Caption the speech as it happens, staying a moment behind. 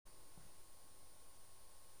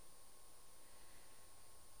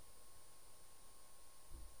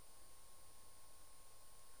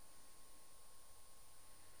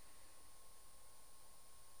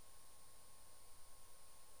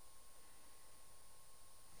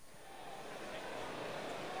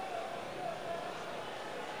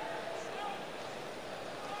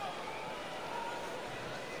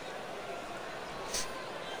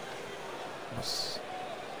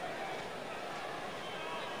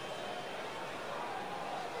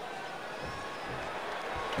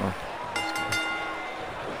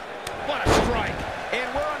What a strike. And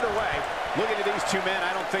we're underway. Looking at these two men,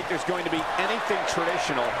 I don't think there's going to be anything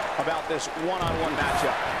traditional about this one-on-one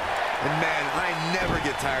matchup. And man, I never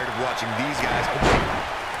get tired of watching these guys compete.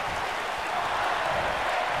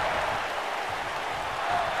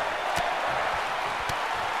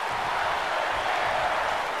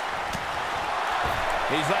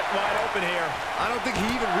 He's left wide open here. I don't think he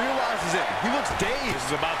even realizes it. He looks dazed. This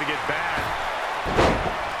is about to get bad.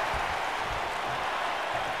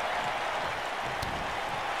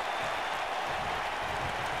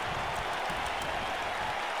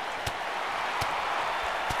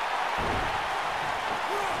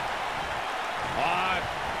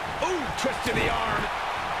 Ooh, twist to the arm.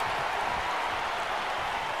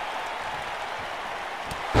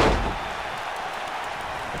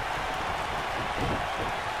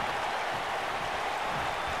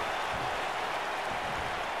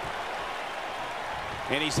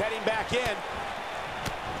 And he's heading back in.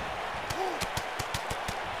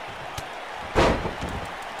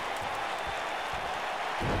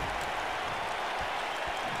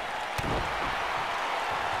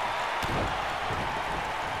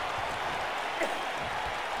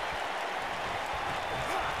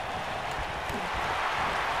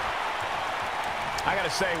 I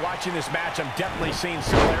gotta say, watching this match, I'm definitely seeing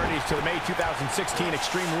similarities to the May 2016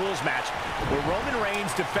 Extreme Rules match, where Roman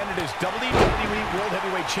Reigns defended his WWE World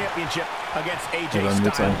Heavyweight Championship against AJ Dann wird's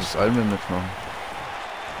eigentlich Styles. das Almen mitmachen.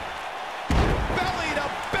 Belly to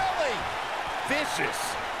belly! Vicious.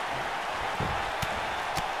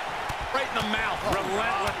 Right in the mouth,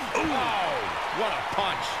 relentless. Ooh, oh, what a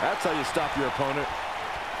punch. That's how you stop your opponent.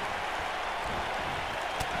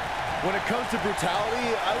 When it comes to brutality,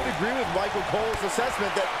 I would agree with Michael Cole's assessment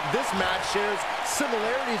that this match shares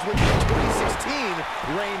similarities with the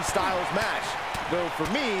 2016 Reigns-Styles match. Though for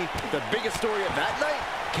me, the biggest story of that night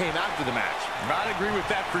came after the match. I'd agree with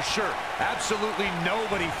that for sure. Absolutely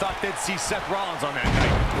nobody thought they'd see Seth Rollins on that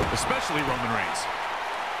night, especially Roman Reigns.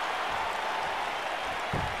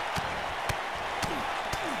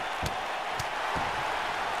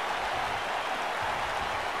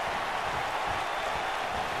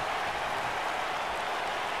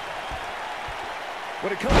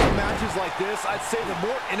 When it comes to matches like this, I'd say the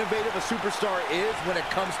more innovative a superstar is when it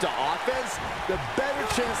comes to offense, the better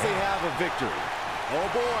chance they have of victory. Oh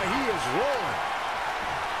boy, he is rolling.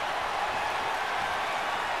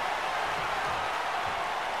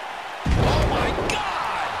 Oh my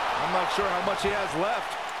God! I'm not sure how much he has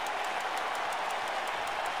left.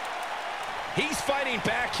 He's fighting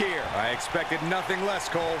back here. I expected nothing less,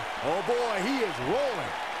 Cole. Oh boy, he is rolling.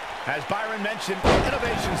 As Byron mentioned,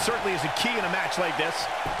 innovation certainly is a key in a match like this.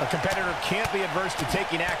 A competitor can't be adverse to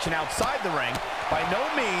taking action outside the ring. By no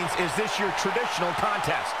means is this your traditional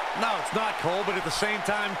contest. No, it's not, Cole, but at the same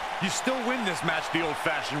time, you still win this match the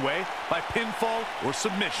old-fashioned way, by pinfall or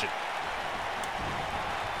submission.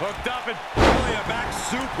 Hooked up and really a back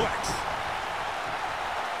suplex.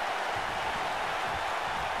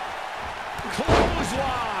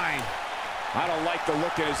 Clothesline! I don't like the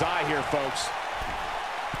look in his eye here, folks.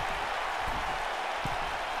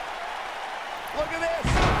 Look at this!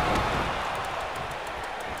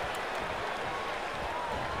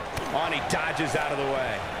 Oh, and he dodges out of the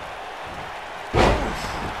way.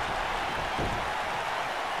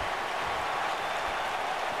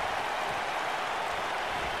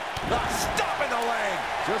 Stop in the leg!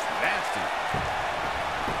 Just nasty.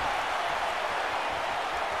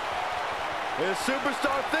 His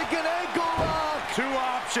superstar thinking ankle lock! Two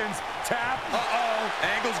options. Tap. Uh-oh.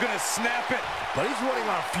 Angle's gonna snap it. But he's running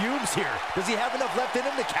on fumes here. Does he have enough left in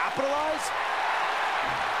him to capitalize?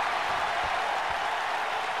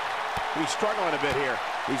 He's struggling a bit here.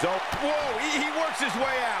 He's open. Whoa, he works his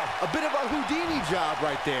way out. A bit of a Houdini job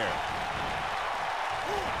right there.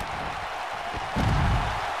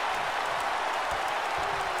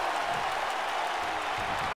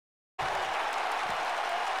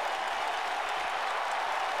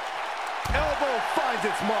 Elbow finds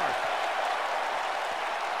its mark.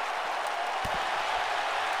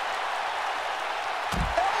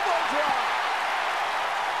 Elbow drop.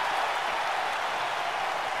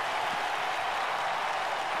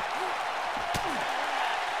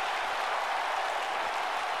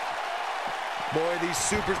 Boy, these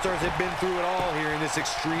superstars have been through it all here in this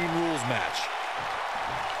Extreme Rules match.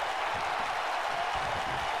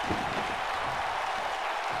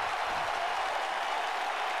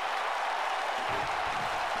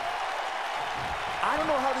 I don't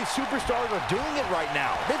know how these superstars are doing it right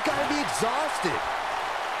now. They've got to be exhausted.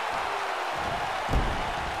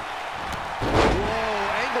 Whoa,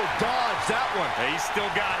 Angle dodged that one. He's still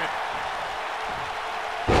got it.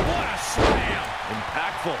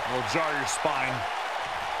 impactful. Will jar your spine.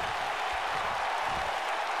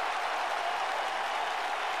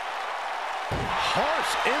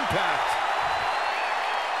 Harsh impact.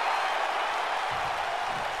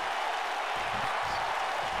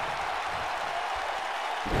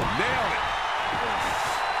 Nailed it.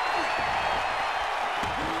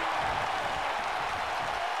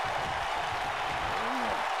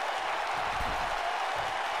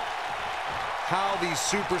 How these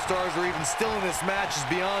superstars are even still in this match is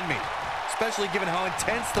beyond me, especially given how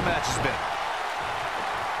intense the match has been.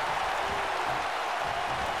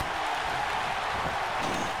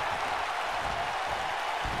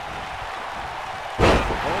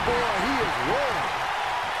 Oh boy, he is rolling.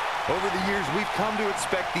 Over the years, we've come to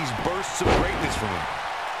expect these bursts of greatness from him.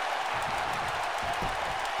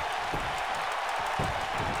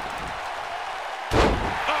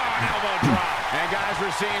 And guys,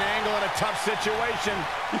 we're seeing Angle in a tough situation.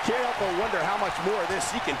 You can't help but wonder how much more of this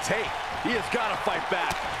he can take. He has got to fight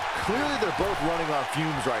back. Clearly, they're both running on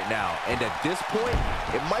fumes right now. And at this point,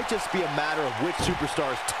 it might just be a matter of which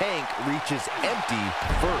superstar's tank reaches empty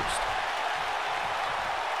first.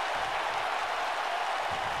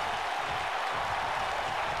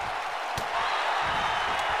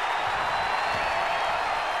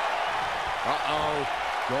 Uh-oh.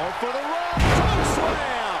 Going for the run. Choke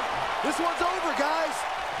slam. This one's over, guys.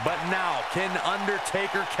 But now, can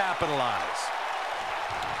Undertaker capitalize?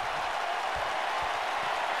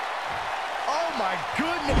 Oh, my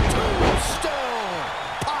goodness. Tombstone.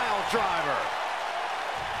 Pile driver.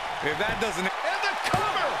 If that doesn't... And the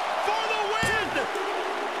cover for the win!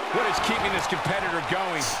 What is keeping this competitor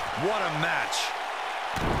going? What a match.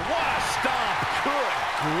 What a stomp. Good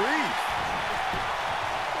grief.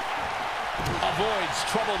 Avoids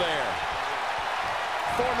trouble there.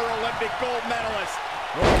 Former Olympic gold medalist.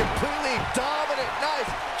 Completely dominant.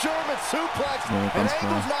 Nice German suplex. And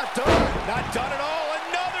Angle's not done. Not done at all.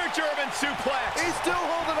 Another German suplex. He's still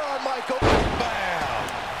holding on, Michael. Bam!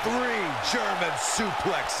 3 German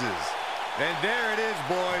suplexes. And there it is,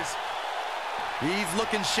 boys. He's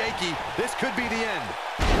looking shaky. This could be the end.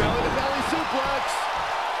 Belly-to-belly suplex.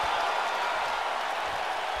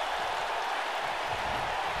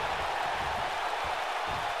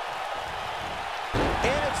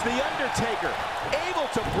 The Undertaker able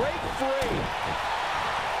to break free.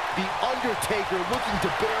 The Undertaker looking to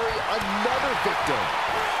bury another victim.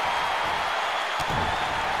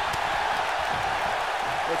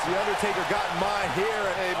 What's the Undertaker got in mind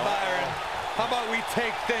here? Hey, Byron, how about we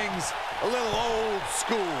take things a little old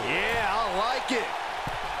school? Yeah, I like it.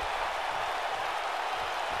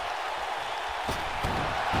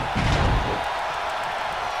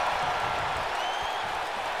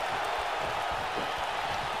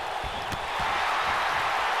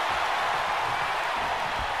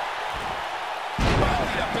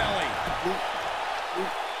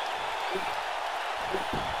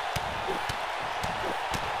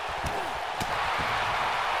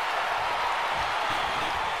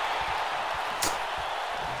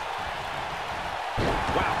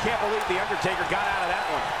 Wow, can't believe the Undertaker got out of that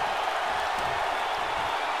one.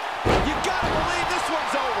 You gotta believe this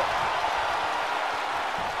one's over.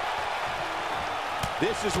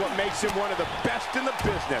 This is what makes him one of the best in the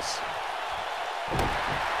business.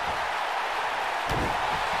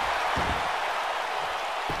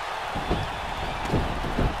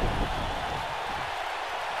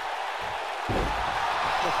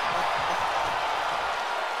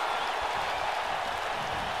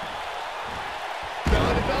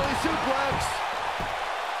 Belly-to-belly suplex.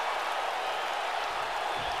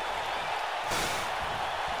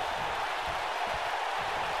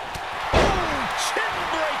 Oh,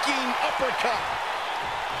 chin-breaking uppercut.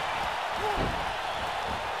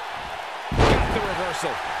 Got the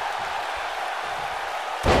reversal.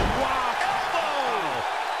 Wow, elbow.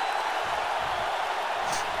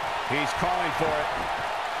 He's calling for it.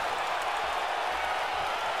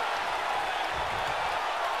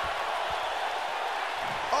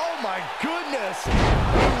 Oh my goodness!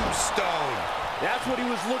 Tombstone. That's what he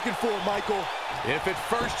was looking for, Michael. If at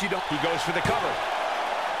first you don't, he goes for the cover.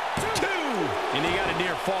 2! And he got a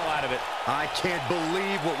near fall out of it. I can't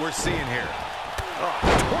believe what we're seeing here. Oh,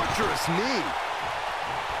 torturous knee.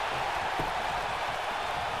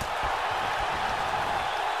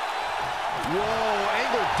 Whoa,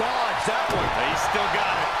 Angle dodged that one. He's still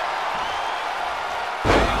got it.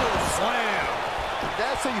 Angle slam.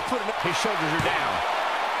 That's how you put it. His shoulders are down.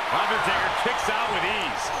 Undertaker kicks out with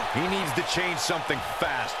ease. He needs to change something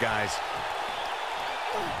fast, guys.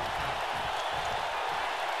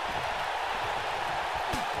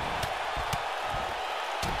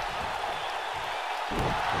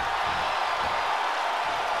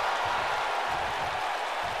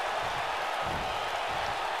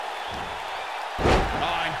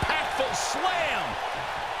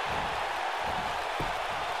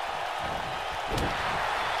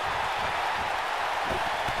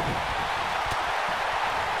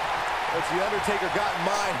 What's the Undertaker got in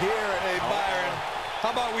mind here? Hey, Byron,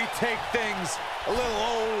 how about we take things a little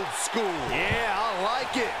old school? Yeah, I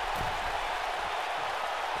like it.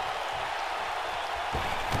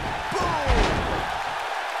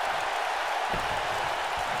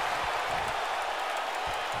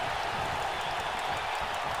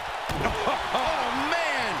 Oh,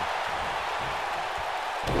 man!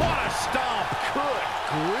 What a stomp! Good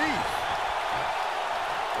grief.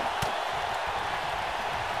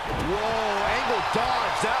 Whoa, angle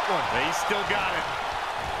dodge that one. He still got it.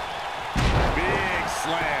 Big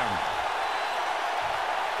slam.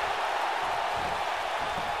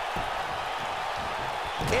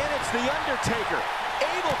 And it's the Undertaker,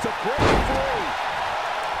 able to break free.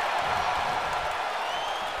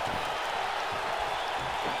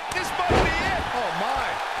 This might be it. Oh, my.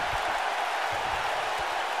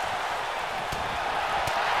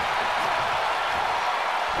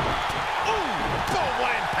 Ooh, boom,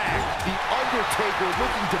 what impact. The Undertaker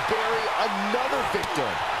looking to bury another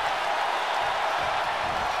victim.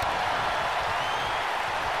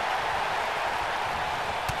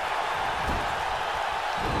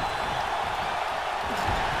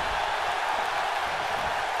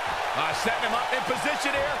 Setting him up in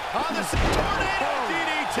position here on the tornado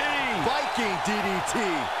DDT. Viking DDT.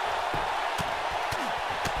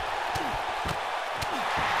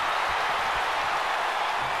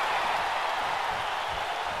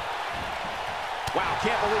 Wow,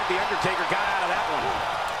 can't believe the Undertaker got out of that one.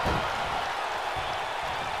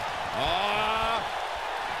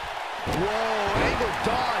 Whoa, angle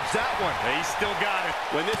dodge that one. He still got it.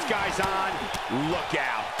 When this guy's on, look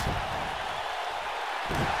out.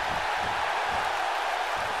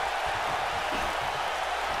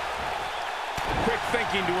 Quick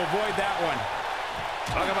thinking to avoid that one.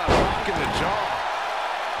 Talk about rocking the jaw.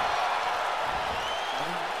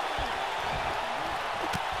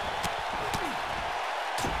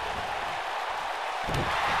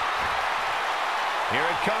 Here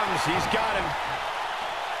it comes. He's got him.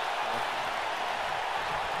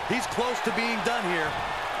 He's close to being done here.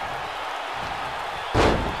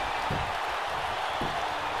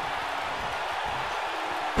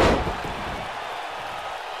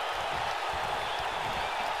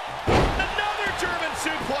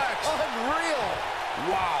 Suplex. Unreal.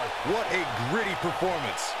 Wow, what a gritty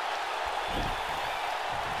performance.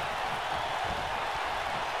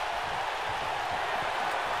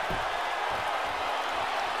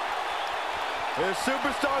 The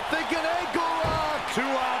superstar thinking ankle lock. Two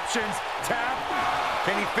options. Tap.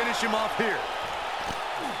 Can he finish him off here?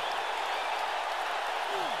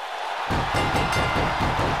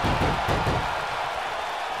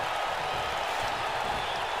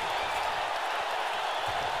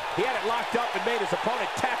 He had it locked up and made his opponent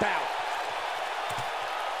tap out.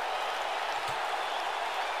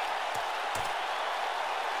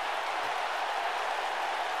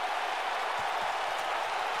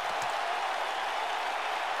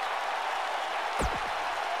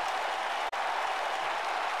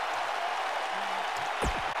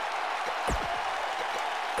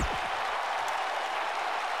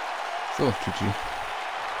 So, GG.